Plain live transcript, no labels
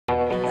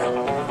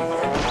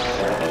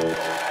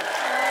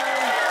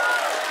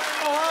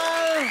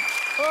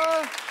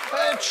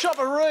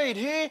Chopper Reed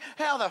here.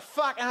 How the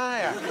fuck are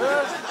you?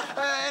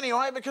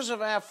 Anyway, because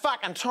of our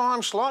fucking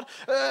time slot,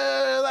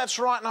 that's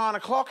right, 9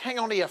 o'clock. Hang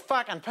on to your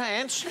fucking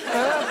pants.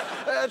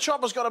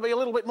 Chopper's got to be a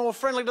little bit more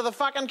friendly to the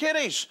fucking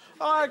kiddies.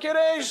 Hello,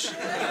 kiddies.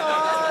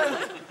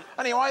 Hello.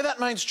 Anyway, that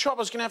means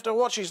Chopper's going to have to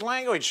watch his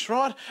language,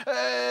 right?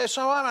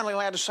 So I'm only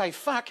allowed to say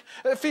fuck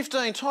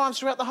 15 times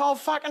throughout the whole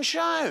fucking show.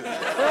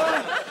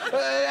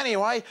 Right?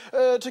 Anyway,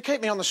 to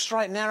keep me on the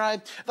straight and narrow,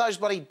 those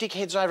bloody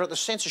dickheads over at the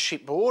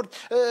censorship board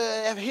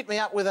have hit me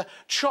up with a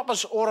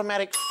Chopper's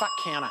automatic fuck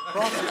counter,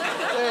 right?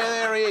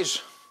 There he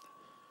is.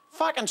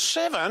 Fucking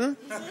 7?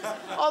 I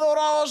thought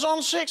I was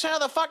on 6. How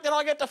the fuck did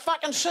I get to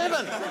fucking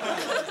 7?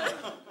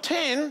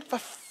 10? For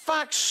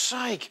fuck's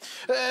sake.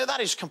 That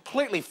is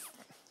completely...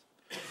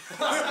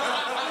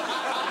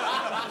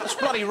 That's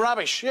bloody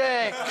rubbish.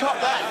 Yeah, cop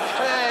that.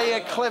 Yeah,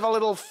 you clever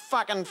little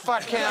fucking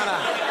fuck counter.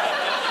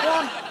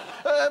 What?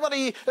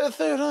 Bloody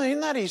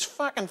 13, that is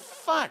fucking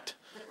fucked.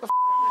 For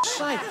fuck's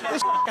sake,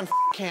 this fucking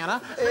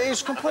counter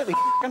is completely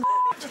fucking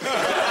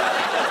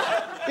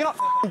You're not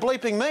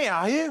bleeping me,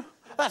 are you?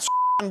 That's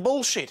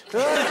bullshit.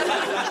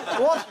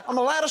 What? I'm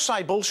allowed to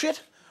say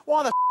bullshit?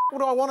 Why the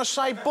would I want to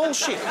say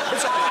bullshit?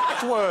 It's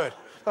a word.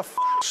 For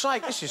fuck's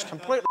sake, this is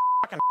completely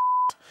fucking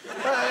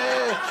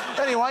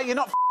anyway, you're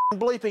not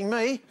bleeping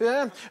me.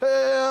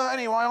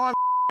 Anyway, I'm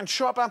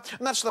Chopper,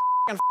 and that's the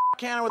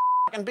counter with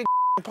the big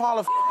pile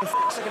of that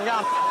can go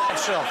and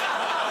itself.